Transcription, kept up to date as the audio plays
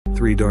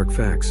3 dark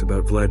facts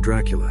about Vlad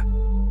Dracula.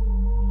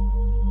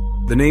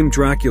 The name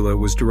Dracula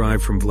was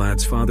derived from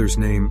Vlad's father's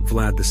name,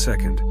 Vlad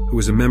II, who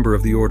was a member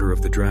of the Order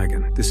of the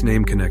Dragon. This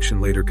name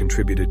connection later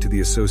contributed to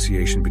the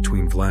association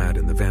between Vlad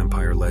and the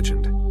vampire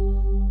legend.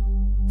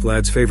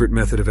 Vlad's favorite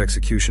method of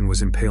execution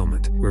was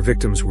impalement, where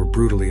victims were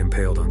brutally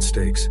impaled on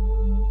stakes.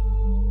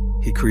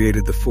 He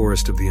created the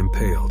Forest of the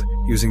Impaled,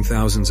 using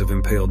thousands of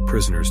impaled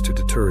prisoners to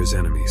deter his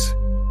enemies.